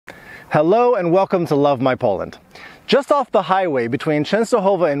Hello and welcome to Love My Poland. Just off the highway between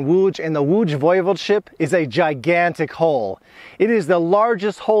Częstochowa and Łódź in the Łódź Voivodeship is a gigantic hole. It is the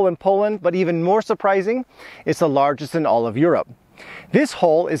largest hole in Poland, but even more surprising, it's the largest in all of Europe. This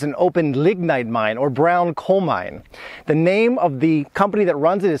hole is an open lignite mine or brown coal mine. The name of the company that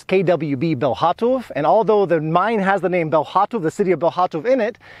runs it is KWB Bełchatów, and although the mine has the name Bełchatów, the city of Bełchatów in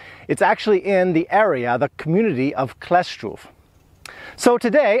it, it's actually in the area, the community of Kleszczów. So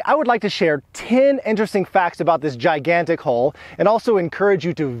today, I would like to share 10 interesting facts about this gigantic hole and also encourage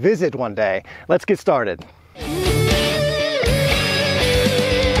you to visit one day. Let's get started.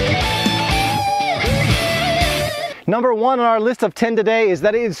 Number one on our list of 10 today is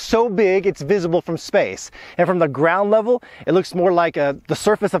that it is so big it's visible from space. And from the ground level, it looks more like the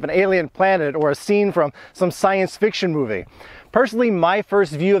surface of an alien planet or a scene from some science fiction movie. Personally, my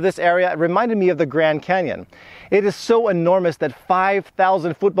first view of this area reminded me of the Grand Canyon. It is so enormous that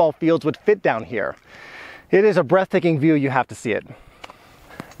 5,000 football fields would fit down here. It is a breathtaking view, you have to see it.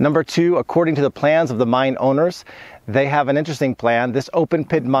 Number two, according to the plans of the mine owners, they have an interesting plan. This open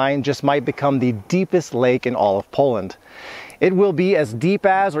pit mine just might become the deepest lake in all of Poland. It will be as deep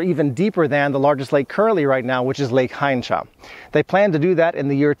as or even deeper than the largest lake currently right now, which is Lake Hańcza. They plan to do that in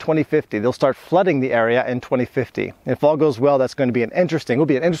the year 2050. They'll start flooding the area in 2050. If all goes well, that's going to be an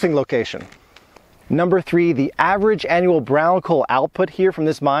interesting location. Number three, the average annual brown coal output here from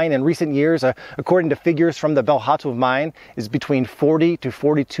this mine in recent years, according to figures from the Bełchatów mine, is between 40 to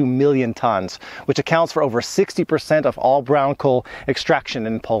 42 million tons, which accounts for over 60% of all brown coal extraction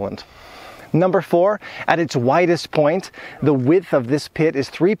in Poland. Number four, at its widest point, the width of this pit is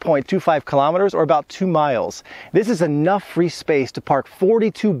 3.25 kilometers or about 2 miles. This is enough free space to park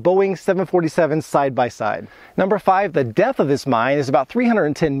 42 Boeing 747s side by side. Number five, the depth of this mine is about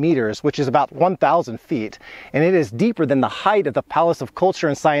 310 meters, which is about 1,000 feet, and it is deeper than the height of the Palace of Culture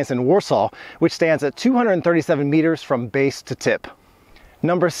and Science in Warsaw, which stands at 237 meters from base to tip.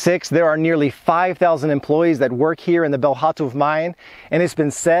 Number six, there are nearly 5,000 employees that work here in the Bełchatów mine, and it's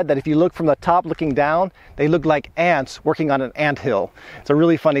been said that if you look from the top looking down, they look like ants working on an anthill. It's a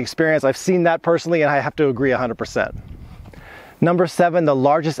really funny experience. I've seen that personally, and I have to agree 100%. Number seven, the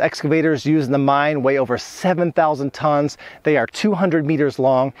largest excavators used in the mine weigh over 7,000 tons. They are 200 meters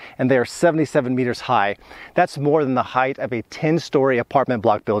long, and they are 77 meters high. That's more than the height of a 10-story apartment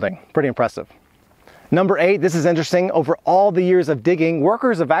block building. Pretty impressive. Number eight, this is interesting. Over all the years of digging,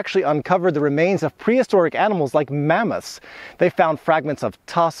 workers have actually uncovered the remains of prehistoric animals like mammoths. They found fragments of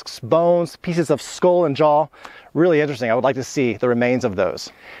tusks, bones, pieces of skull and jaw. Really interesting. I would like to see the remains of those.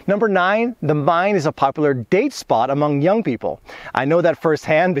 Number nine, the mine is a popular date spot among young people. I know that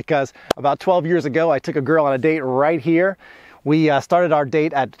firsthand because about 12 years ago, I took a girl on a date right here. We started our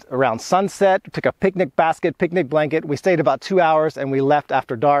date at around sunset, took a picnic basket, picnic blanket. We stayed about 2 hours and we left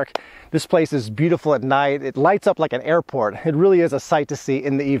after dark. This place is beautiful at night. It lights up like an airport. It really is a sight to see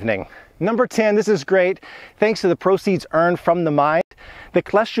in the evening. Number 10, this is great. Thanks to the proceeds earned from the mine, the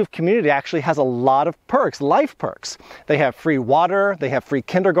Kleszczów community actually has a lot of perks, life perks. They have free water, they have free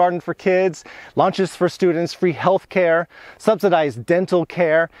kindergarten for kids, lunches for students, free health care, subsidized dental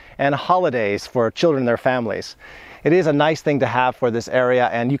care, and holidays for children and their families. It is a nice thing to have for this area,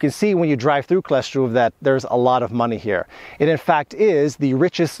 and you can see when you drive through Kleszczów that there's a lot of money here. It in fact is the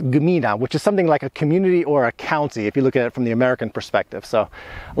richest gmina, which is something like a community or a county if you look at it from the American perspective. So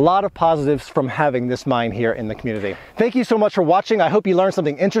a lot of positives from having this mine here in the community. Thank you so much for watching. I hope you learned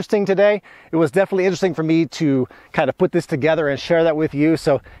something interesting today. It was definitely interesting for me to kind of put this together and share that with you.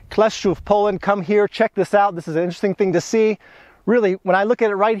 So Kleszczów, Poland, come here, check this out. This is an interesting thing to see. Really, when I look at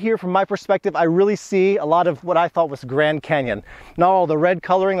it right here from my perspective, I really see a lot of what I thought was Grand Canyon. Not all the red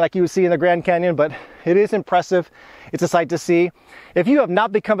coloring like you would see in the Grand Canyon, but it is impressive. It's a sight to see. If you have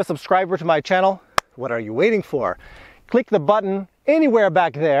not become a subscriber to my channel, what are you waiting for? Click the button anywhere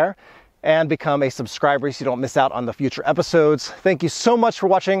back there and become a subscriber so you don't miss out on the future episodes. Thank you so much for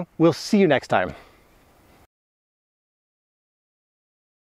watching. We'll see you next time.